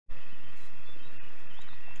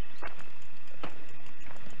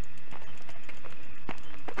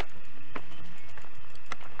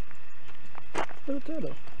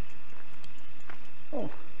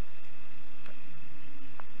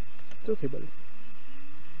okay, buddy.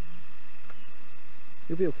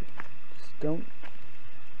 You'll be okay. Just don't.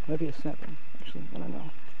 Might be a snapping, actually. I don't know.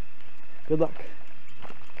 Good luck.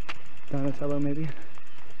 Donatello, maybe.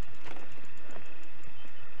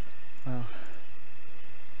 Wow.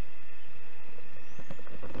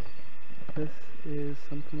 This is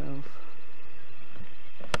something else.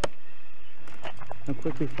 I'm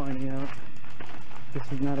quickly finding out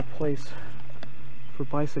this is not a place for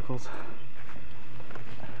bicycles.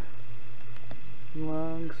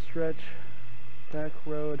 Long stretch back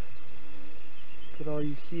road, but all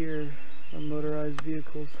you hear are motorized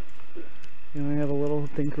vehicles. You only have a little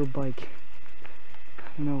thinker bike. I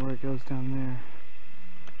don't know where it goes down there,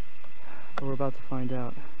 but we're about to find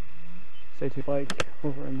out. Stay tuned. Bike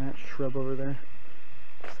over in that shrub over there,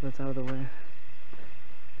 so that's out of the way. I'm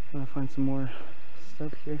gonna find some more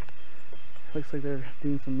stuff here. Looks like they're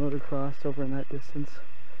doing some motocross over in that distance.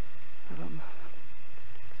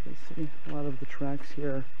 You see, a lot of the tracks here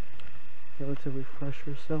are relatively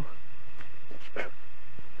fresher, so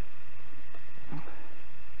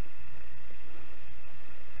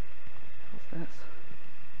what's this?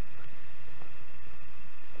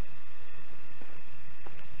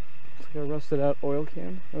 It's like a rusted out oil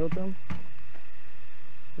drum.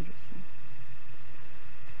 Interesting.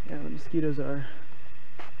 Yeah, the mosquitoes are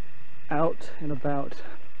out and about.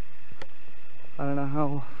 I don't know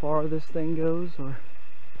how far this thing goes or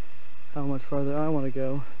how much farther I want to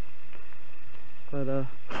go, but if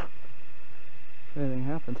anything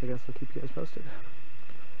happens, I guess I'll keep you guys posted.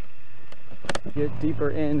 We get deeper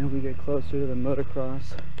in and we get closer to the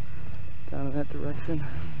motocross down in that direction.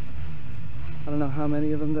 I don't know how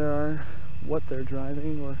many of them there are, what they're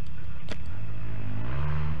driving, or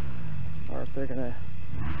if they're gonna,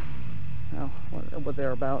 what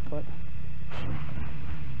they're about, but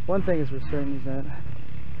one thing is for certain is that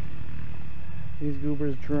these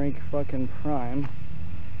goobers drink fucking Prime,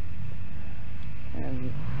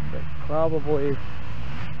 and they're probably,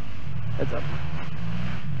 heads up,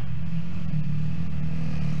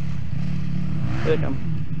 here they come.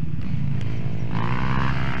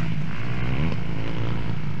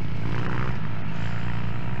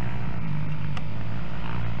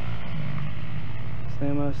 So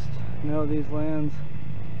they must know these lands.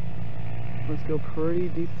 Let's go pretty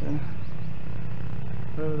deep then.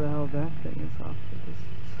 Whatever the hell that thing is off the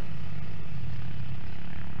distance.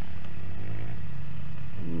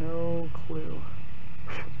 No clue.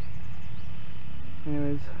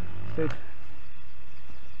 Anyways, stay tuned.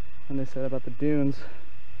 When they said about the dunes,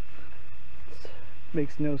 it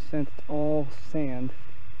makes no sense. It's all sand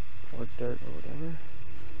or dirt or whatever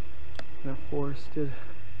in a forested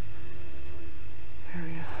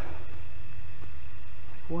area.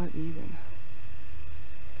 Like, what even?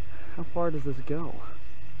 How far does this go?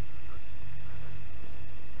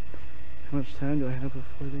 How much time do I have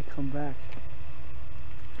before they come back?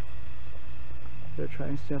 They're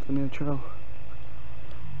trying to stay off the main trail.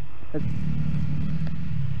 I don't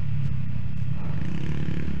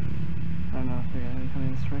know if they're going to be coming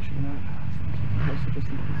in this direction or not, so I'm keeping closer just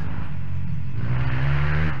in case.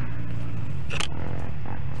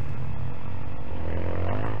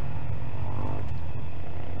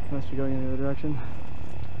 Unless you're going in the other direction.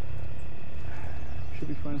 Should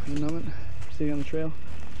be fine for the moment. Proceeding on the trail.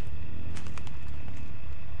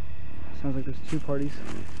 Sounds like there's two parties,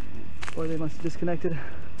 or they must have disconnected.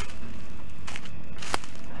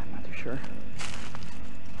 I'm not too sure.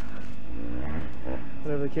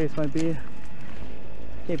 Whatever the case might be,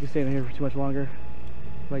 can't be staying here for too much longer.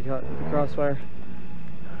 Might get the crossfire.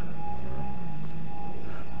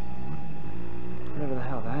 Whatever the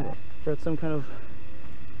hell that is. We're at some kind of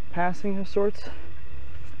passing of sorts.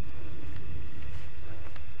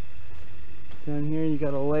 Down here you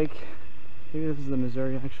got a lake. Maybe this is the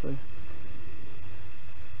Missouri actually.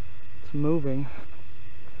 It's moving.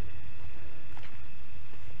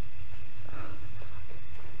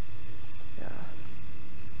 Yeah.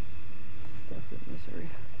 Definitely Missouri.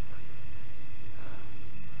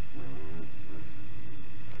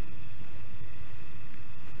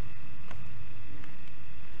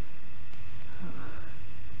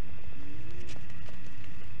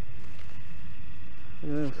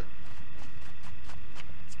 Look at this.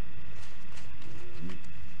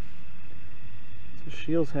 It's a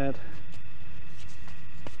Shields hat.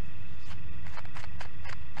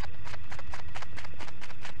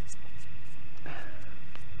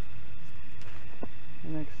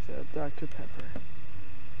 Next to Dr. Pepper.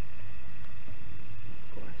 Of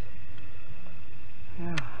course.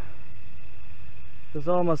 Yeah. This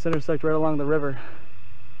almost intersect right along the river.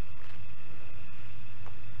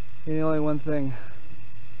 And the only one thing.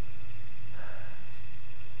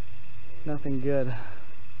 nothing good.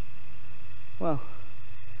 Well,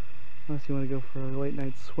 unless you want to go for a late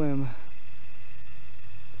night swim.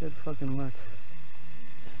 Good fucking luck.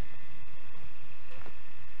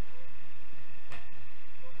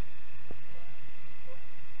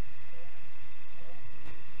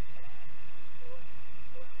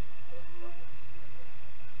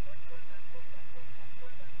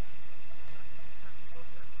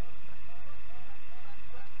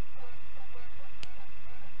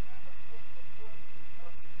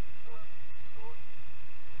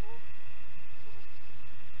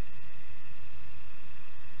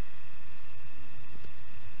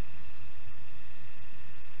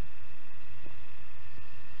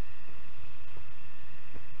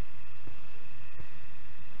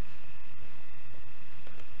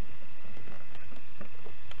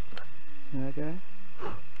 That guy?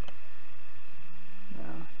 No,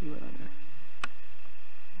 he went under.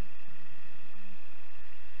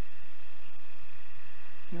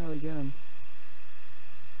 Can't really get him.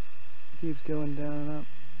 He keeps going down and up.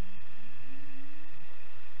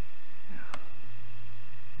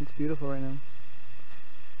 It's beautiful right now.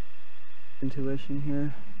 Intuition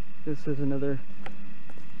here. This is another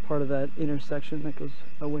part of that intersection that goes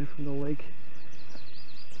away from the lake.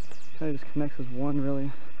 Kind of just connects as one,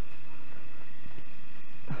 really.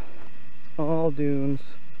 All dunes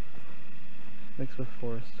mixed with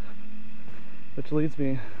forest. Which leads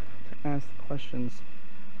me to ask the questions,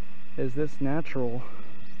 is this natural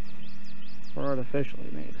or artificially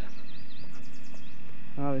made?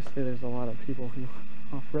 Obviously there's a lot of people who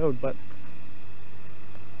off-road, but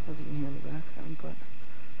as you can hear in the background, but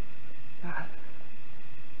God,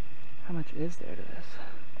 how much is there to this?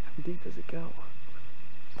 How deep does it go?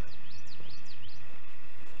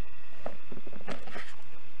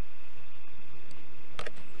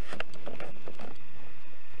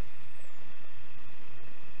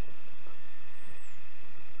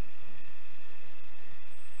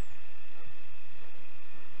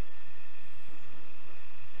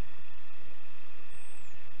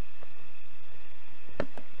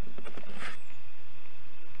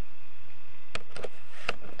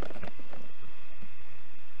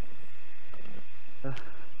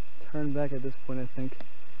 Turn back at this point, I think.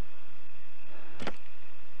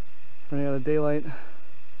 Running out of daylight.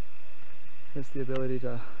 Just the ability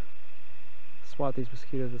to swat these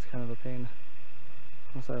mosquitoes is kind of a pain.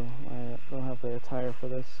 Also, I don't have the attire for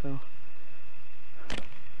this, so.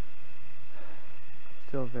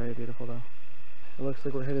 Still very beautiful though. It looks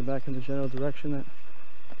like we're headed back in the general direction that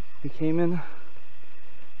we came in.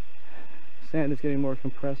 Sand is getting more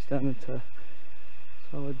compressed down into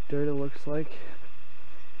solid dirt, it looks like.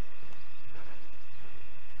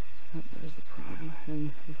 There's the prime,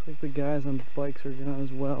 and looks like the guys on bikes are gone as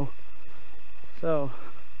well. So,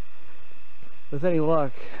 with any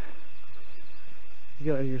luck, you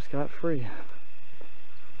get out of here scot-free.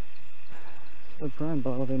 The prime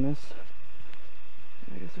bottle they missed.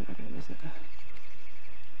 I guess they're not gonna miss it.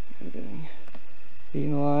 I'm getting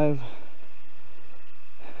eaten alive.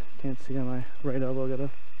 Can't see on my right elbow, got a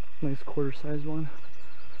nice quarter-sized one.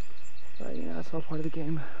 But you know, that's all part of the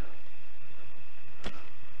game.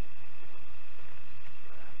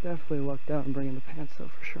 Definitely lucked out in bringing the pants though,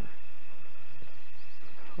 for sure.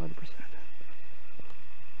 100%.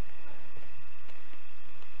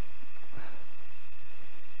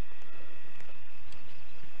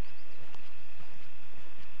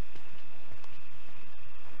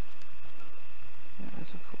 Yeah, there's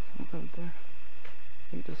a full road there. I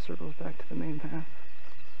think it just circles back to the main path.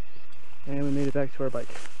 And we made it back to our bike.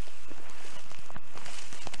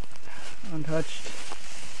 Untouched.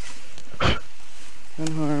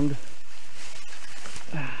 Unharmed.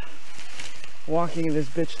 Walking in this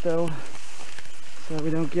bitch though, so that we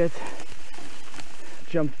don't get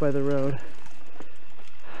jumped by the road.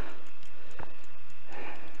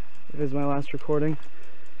 This is my last recording.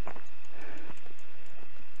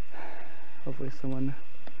 Hopefully someone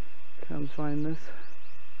comes find this.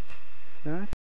 If not,